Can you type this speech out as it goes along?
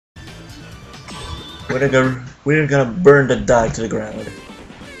We're gonna burn the dog to the ground.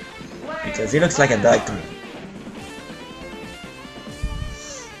 Because he looks like a dog to me.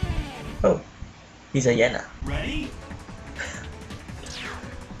 Oh, he's a hyena. Ready?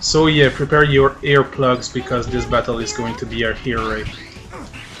 So yeah, prepare your earplugs because this battle is going to be here, right?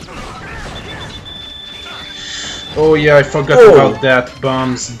 Oh yeah, I forgot about that,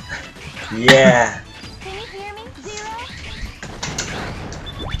 bombs. Yeah. Can you hear me, Zero?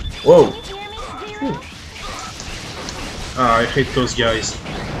 Whoa. Can you hear me, Zero? Ah, I hate those guys.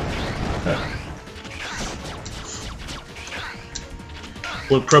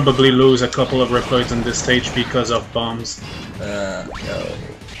 We'll probably lose a couple of Reploids on this stage because of bombs. No.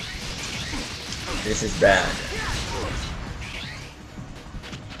 This is bad.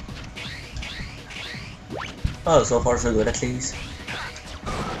 Oh, so far so good at least.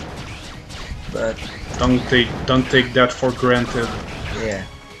 But Don't take that for granted. yeah.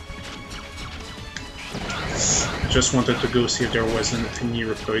 Just wanted to go see if there wasn't any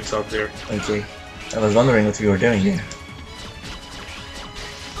Reploids out there. Okay. I was wondering what we were doing here.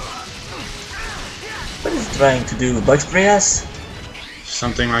 What is it trying to do? Bug spray us?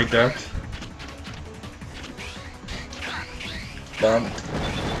 Something like that. Bomb.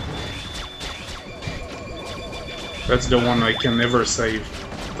 That's the one I can never save.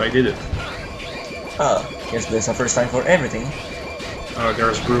 But I did it. Oh, guess there's a first time for everything.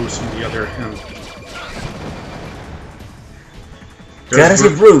 There's Bruce on the other hand. Gotta see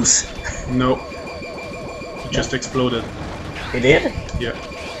Bruce! No. It just exploded. He did? Yeah.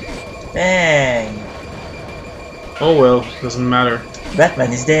 Dang! Oh well, doesn't matter.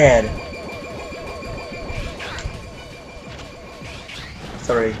 Batman is dead!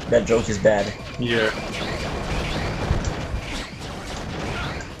 Sorry, that joke is bad. Yeah.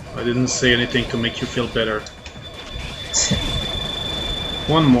 I didn't say anything to make you feel better.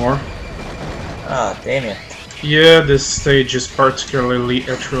 One more. Ah, damn it. Yeah, this stage is particularly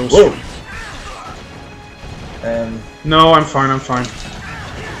atrocious. Whoa! No, I'm fine, I'm fine.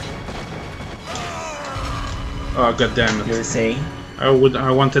 Oh, god damn You're it. saying? I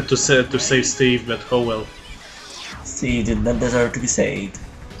wanted to save Steve, but oh well. Steve did not deserve to be saved.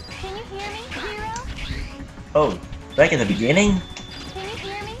 Can you hear me, Zero? Oh, back in the beginning? Can you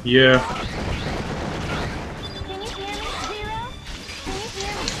hear me? Yeah. Can you hear me, Zero? Can you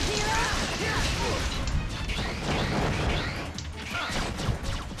hear me, Zero?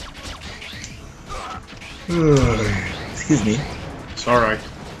 Excuse me. It's alright.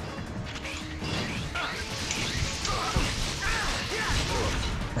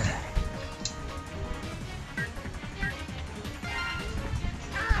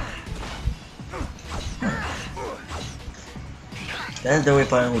 That's the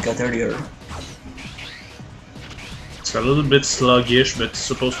weapon we got earlier. It's a little bit sluggish, but it's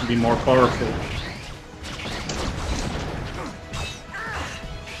supposed to be more powerful.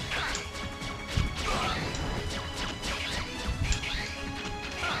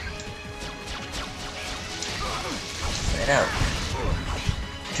 Right out.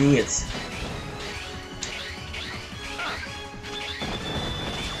 2 hits.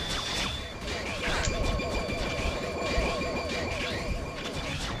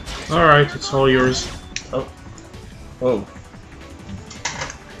 Alright, it's all yours. Oh. Whoa.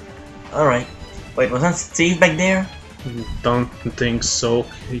 Alright. Wait, wasn't Steve back there? Don't think so.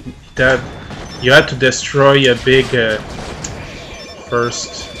 You had to destroy a big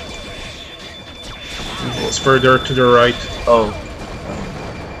first. It's further to the right. Oh.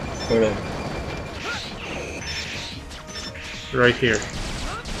 Further. Right here.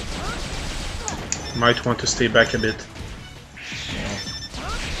 Might want to stay back a bit.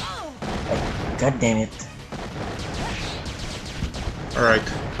 God damn it. Alright.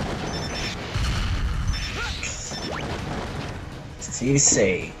 Steve is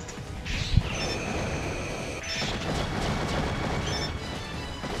saved.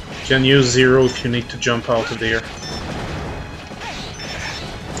 Can use Zero if you need to jump out of there.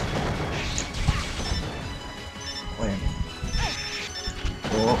 Wait a minute.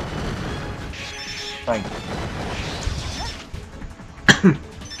 Oh. Fine.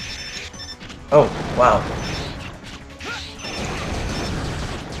 Oh, wow.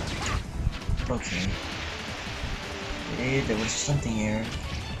 Okay. There was something here.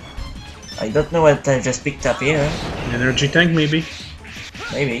 I don't know what I just picked up here. Energy tank, maybe?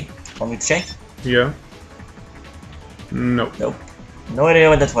 Maybe. Want me to check? Yeah. No. Nope. No idea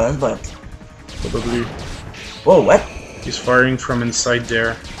what that was, but... Probably. Whoa, what? He's firing from inside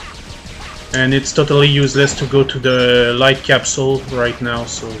there. And it's totally useless to go to the light capsule right now,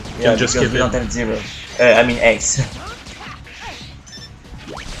 so you can just give we it. don't have 0. I mean X.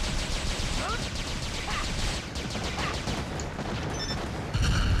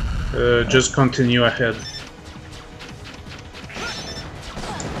 Just continue ahead.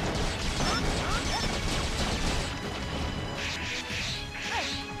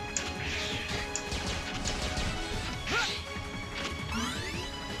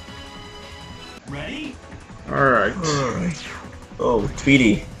 Ready? Alright. Alright. Oh,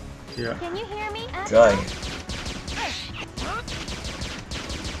 3D. Yeah. Can you hear me? Try.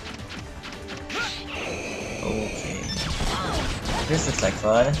 Okay. This looks like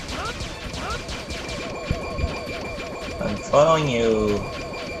fun. I'm following you,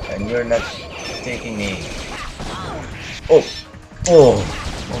 and you're not taking me. Oh!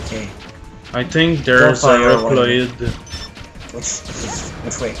 Oh! Okay. I think there's a fire one. Reploid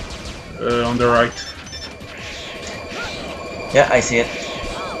Which way? on the right. Yeah, I see it.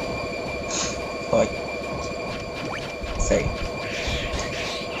 Like, say.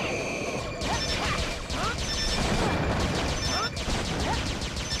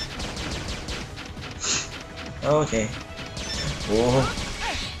 Okay. Oh.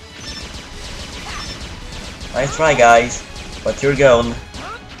 Nice try, guys. But you're gone.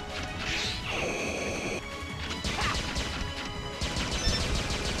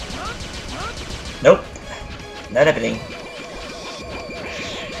 Nope. Not happening.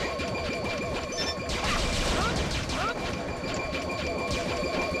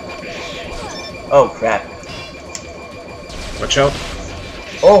 Oh crap. Watch out.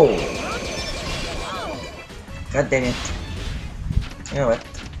 Oh! God damn it. You know what?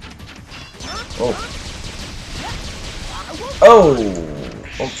 Oh. Oh!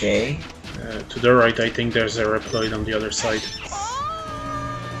 Okay. To the right, I think there's a Reploid on the other side.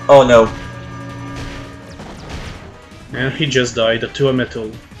 Oh no. And he just died to a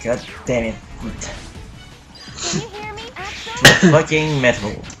metal. God damn it. Can you hear me? Axel? Fucking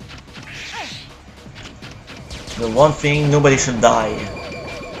metal. The one thing nobody should die.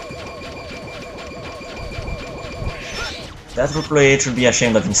 That Reploid should be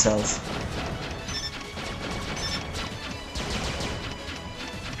ashamed of himself.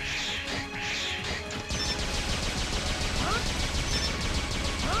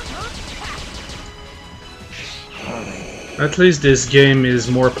 Alright. At least this game is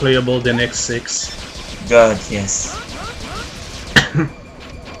more playable than X6. God, yes.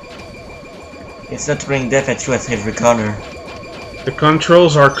 It's not throwing death at you at every corner. The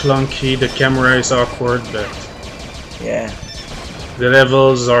controls are clunky, the camera is awkward, but Yeah. the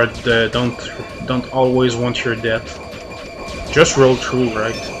levels are don't always want your death. Just roll through,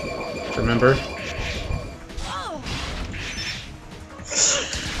 right? Remember?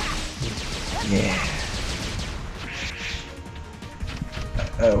 Yeah.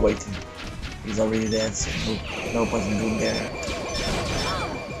 Wait. He's already dead, so no point in doing there.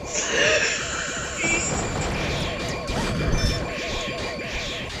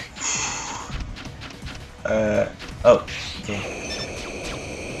 Oh, okay.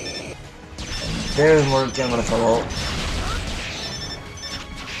 And there's more gem on the wall.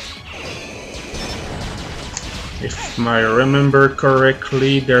 If I remember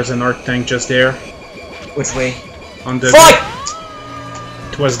correctly, there's an arc tank just there. Which way? On the Fight!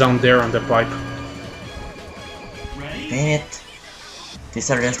 It was down there on the pipe. Ready? Dang it. These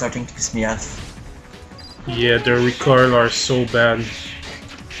are just starting to piss me off. Yeah, the recoil are so bad.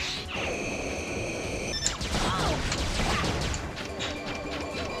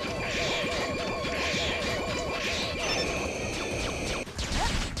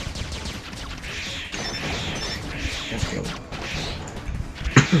 Let's go.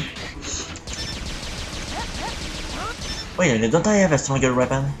 Wait a minute, don't I have a stronger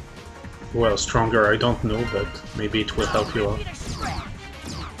weapon? Well, stronger I don't know, but maybe it will help you out.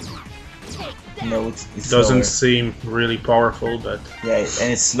 No, it's Doesn't slower. seem really powerful, but Yeah,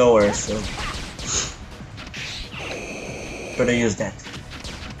 and it's slower, so... Better use that.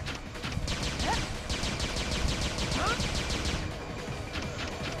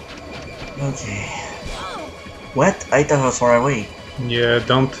 Okay. What? I thought I was far away. yeah,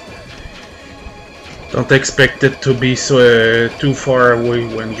 don't expect it to be so too far away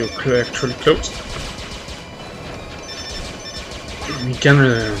when you're actually close. You can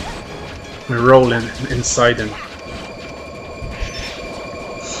roll inside and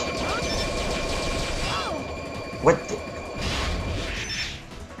What the?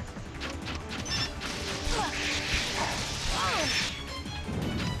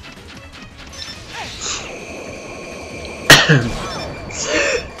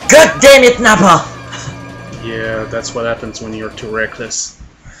 God damn it, Nappa! yeah, that's what happens when you're too reckless.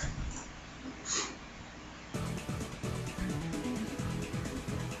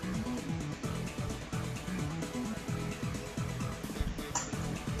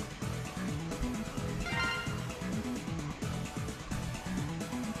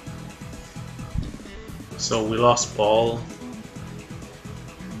 So we lost Paul.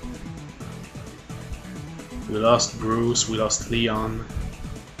 We lost Bruce, we lost Leon.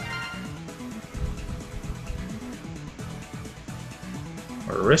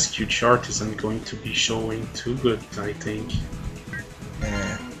 Our rescue chart isn't going to be showing too good, I think.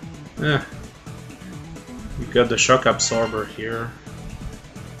 Yeah. Yeah. We got the shock absorber here.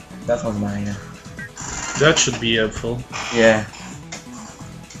 That was mine. That should be helpful. Yeah.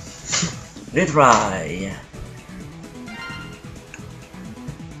 Retry.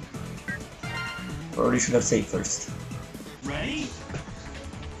 Probably should have saved first. Ready?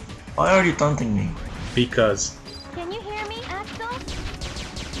 Why are you taunting me? Because. Can you hear me, Axel?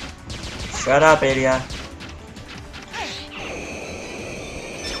 Shut up, Aria.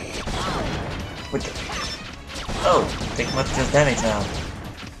 What the? Oh, take much just damage now.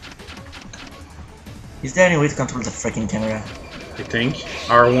 Is there any way to control the freaking camera? I think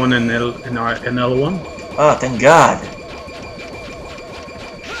R1 and L1. Oh, thank God.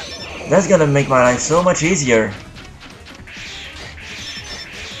 That's gonna make my life so much easier.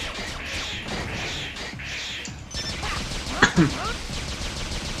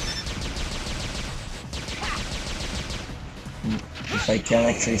 If I can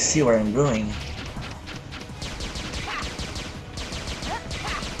actually see where I'm going.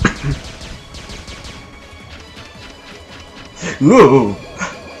 Whoa!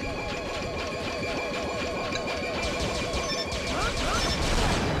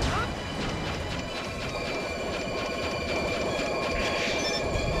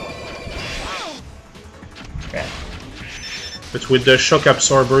 Yeah. But with the shock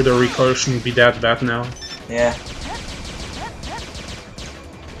absorber, the recoil shouldn't be that bad now. Yeah.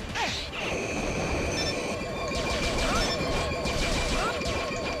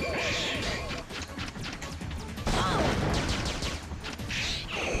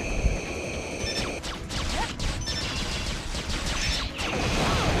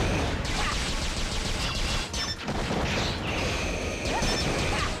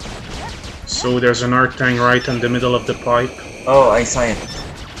 So there's an arc tank right in the middle of the pipe. Oh, I saw it.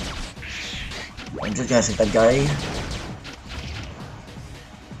 I'm just gonna save that guy.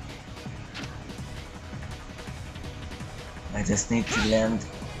 I just need to land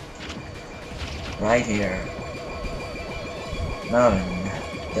right here. Now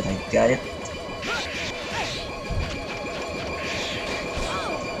that I got it.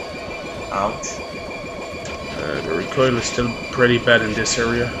 Out. The recoil is still pretty bad in this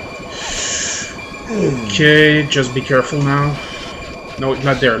area. Okay, just be careful now. No,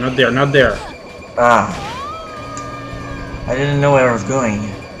 not there, not there, not there. Ah. I didn't know where I was going.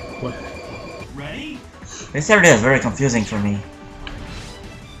 What? Ready? This area is very confusing for me.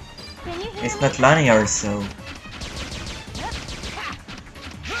 Can you hear It's me? not linear, so...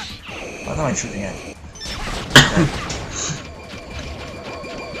 What am I shooting at?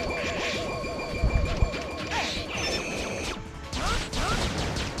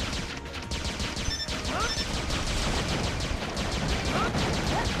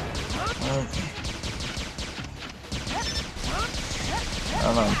 Okay.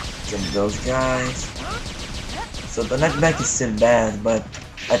 Come on, kill those guys. So the knockback is still bad, but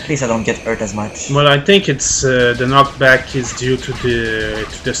at least I don't get hurt as much. Well, I think it's the knockback is due to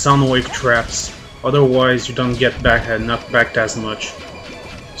the sound wave traps. Otherwise, you don't get back knocked back as much.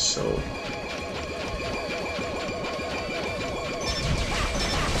 So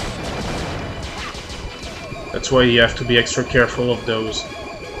that's why you have to be extra careful of those.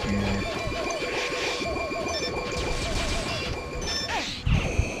 Yeah.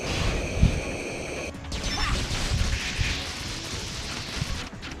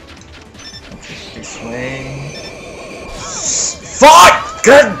 Okay, this way. Fuck!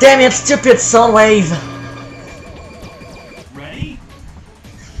 God damn it, stupid sound wave! Ready?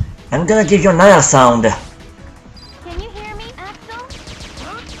 I'm gonna give you another sound. Can you hear me, Axel?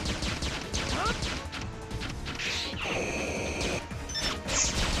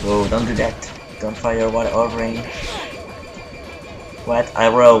 Whoa, don't do that. Don't fire while hovering. What? I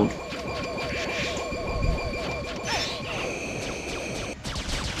rode.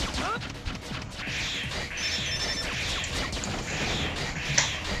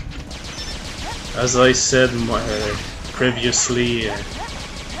 As I said previously, it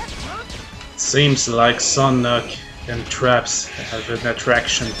seems like Sonic and traps have an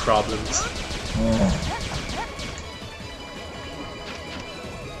attraction problems. Yeah.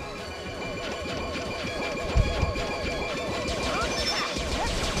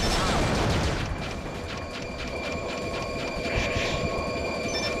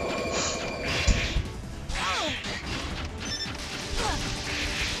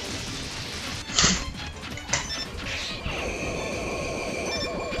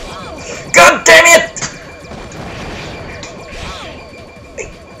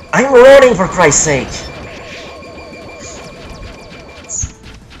 I'm loading, for Christ's sake!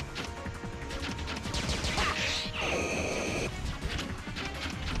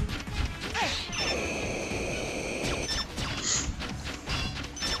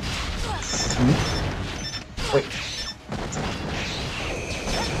 Wait.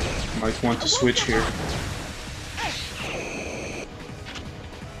 Might want to switch here.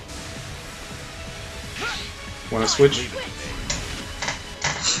 Wanna switch?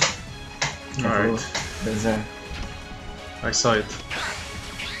 Alright. There's a... I saw it.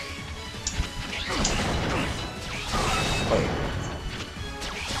 Wait.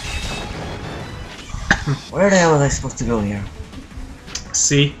 Where the hell was I supposed to go here?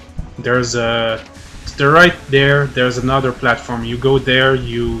 See? There's a... To the right there, there's another platform. You go there,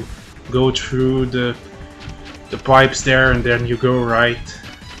 you go through the pipes there, and then you go right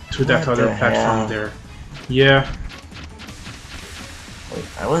to that What other the platform hell? there. Yeah. Wait,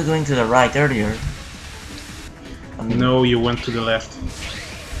 I was going to the right earlier. I mean, No, you went to the left.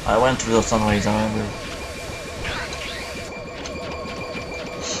 I went through the sunways, I remember.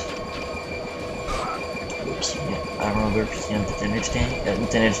 Oops. Yeah, I remember seeing the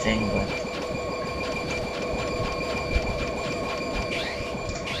internet thing, but...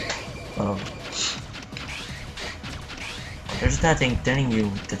 Oh. There's nothing telling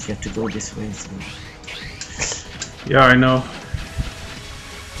you that you have to go this way, so... Yeah, I know.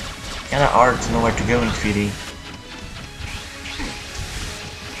 Kinda hard to know where to go in 3D.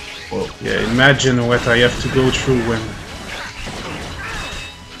 Whoa. Yeah, imagine what I have to go through when...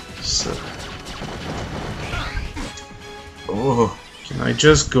 So... Oh. Can I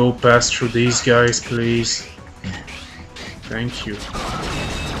just go past through these guys, please? Thank you.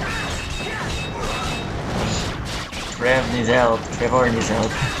 Trev needs help. Trevor needs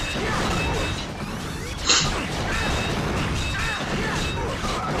help.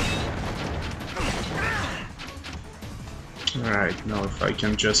 Alright, now if I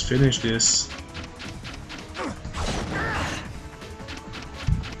can just finish this.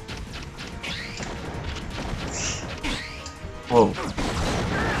 Whoa.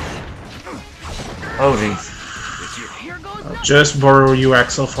 Oh jeez. I'll just borrow you,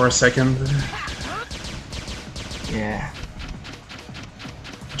 Axel, for a second. Yeah.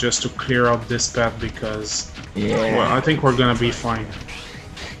 Just to clear out this path because... Yeah. Well, I think we're gonna be fine.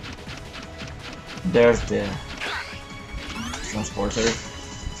 There's the... transporter.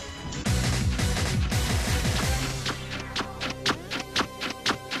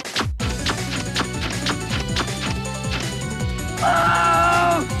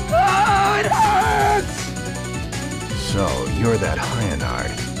 So, you're that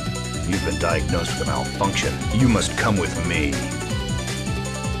Hyanard. You've been diagnosed with a malfunction. You must come with me.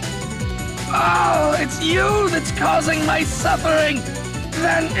 Oh, it's you that's causing my suffering!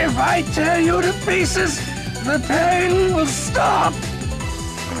 Then if I tear you to pieces, the pain will stop!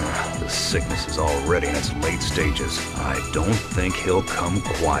 The sickness is already in its late stages. I don't think he'll come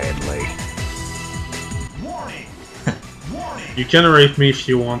quietly. Warning! Warning! You can rape me if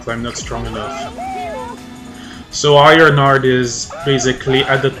you want, I'm not strong enough. So Ironheart is basically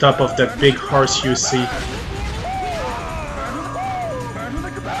at the top of that big horse you see.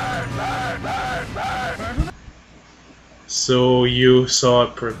 So you saw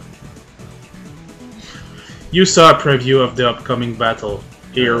a preview of the upcoming battle,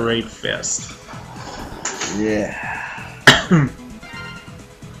 Air Raid Fest. Yeah.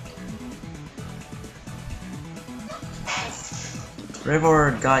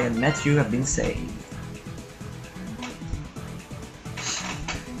 Trevor, Guy, and Matthew have been saved.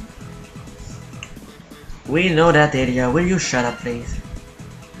 We know that area. Will you shut up, please?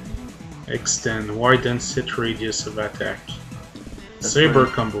 Extend, widen set radius of attack. That's Saber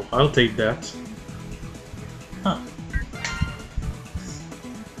pretty- combo, I'll take that. Huh.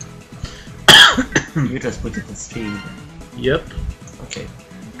 You just put it in speed. Yep, Okay.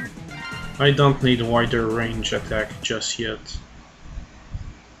 I don't need wider range attack just yet.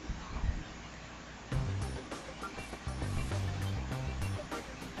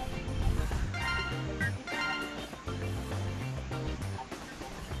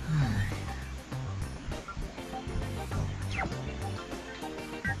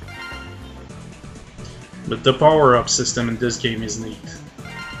 But the power-up system in this game is neat.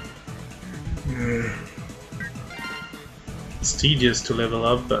 It's tedious to level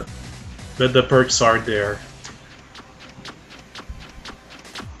up, but the perks are there.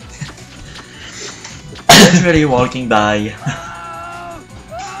 Literally walking by.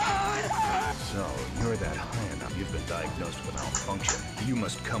 So, you're that Hyanard. You've been diagnosed with a malfunction. You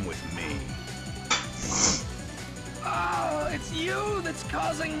must come with me. Oh, it's you that's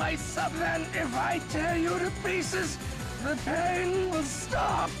causing my suffering. Then if I tear you to pieces, the pain will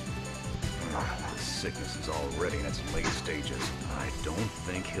stop. The sickness is already in its late stages. I don't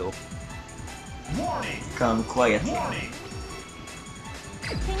think he'll... Warning! Come quietly. Warning!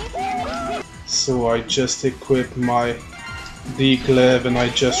 Can you hear me? So I just equip my D-Clev and I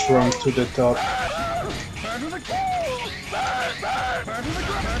just run to the top. Burn to the ground! Burn! Burn to the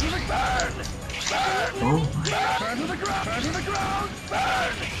ground! Burn to the ground! Oh, Burn to the ground! Burn to the ground!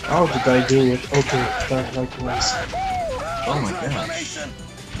 Burn! How did I do it? Okay, that likewise. oh my gosh.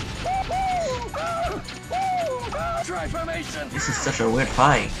 Transformation! This is such a weird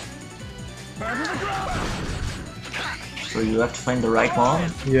fight. Burn to the ground! So you have to find the right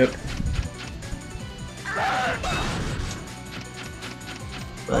one? Yep.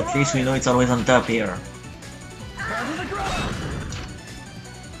 But at least we know it's always on top here. Burn to the ground!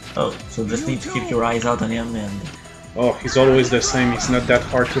 Oh, so just need to keep your eyes out on him and... Oh, he's always the same. He's not that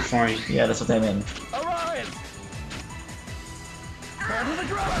hard to find. Yeah, that's what I meant. Arise! Burn to the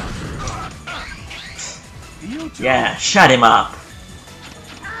ground! You too! Yeah, shut him up!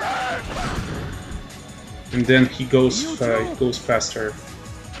 And then he goes faster.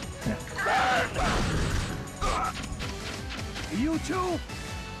 You too!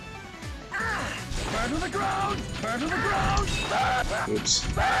 Burn to the ground! Burn to the ground! Burn! Oops.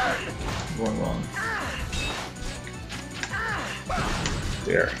 Going wrong.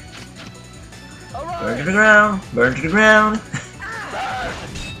 There. Burn to the ground! Burn to the ground!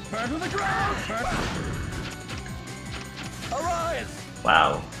 Burn to the ground! Burn! Arise!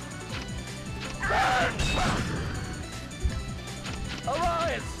 Wow.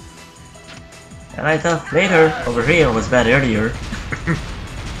 Arise! And I thought later, over here was bad earlier.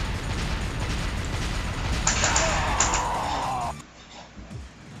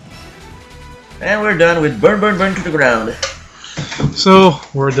 And we're done with burn, burn, burn to the ground. So,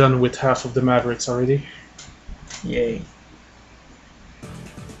 we're done with half of the Mavericks already. Yay.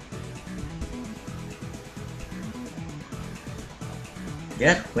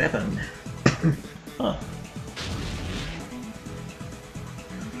 Get weapon. Huh.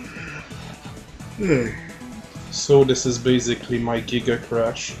 So this is basically my Giga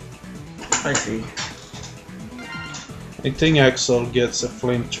Crash. I see. I think Axel gets a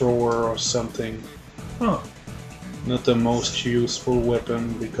flamethrower or something. Huh. Not the most useful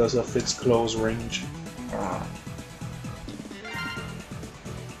weapon because of its close range. Ah.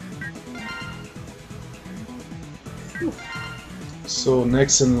 So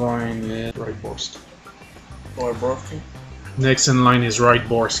next in line is Rydborski. Or Borski? Next in line is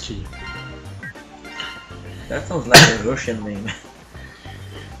Rydborski. That sounds like a Russian name.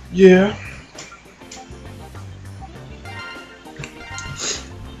 Yeah.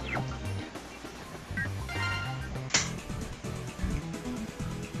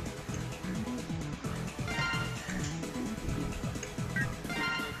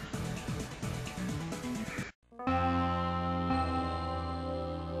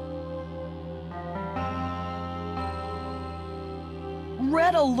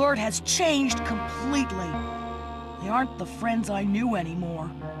 Red Alert has changed completely. They aren't the friends I knew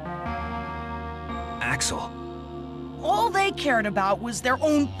anymore. Axel. All they cared about was their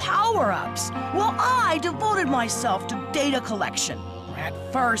own power-ups, while I devoted myself to data collection. At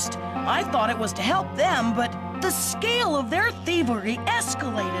first, I thought it was to help them, but the scale of their thievery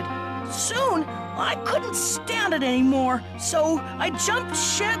escalated. Soon, I couldn't stand it anymore, so I jumped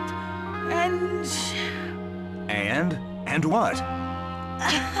ship and... And what?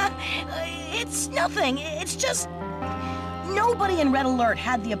 It's nothing. It's just... Nobody in Red Alert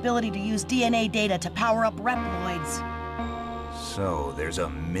had the ability to use DNA data to power up Reploids. So, there's a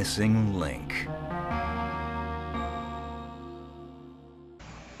missing link.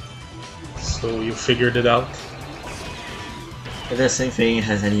 So you figured it out? It's the same thing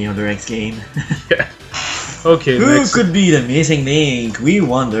as any other X game. Yeah. Okay, Who next. could be the missing link? We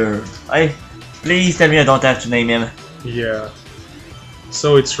wonder. Please tell me I don't have to name him. Yeah.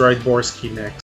 So it's Rydborski next.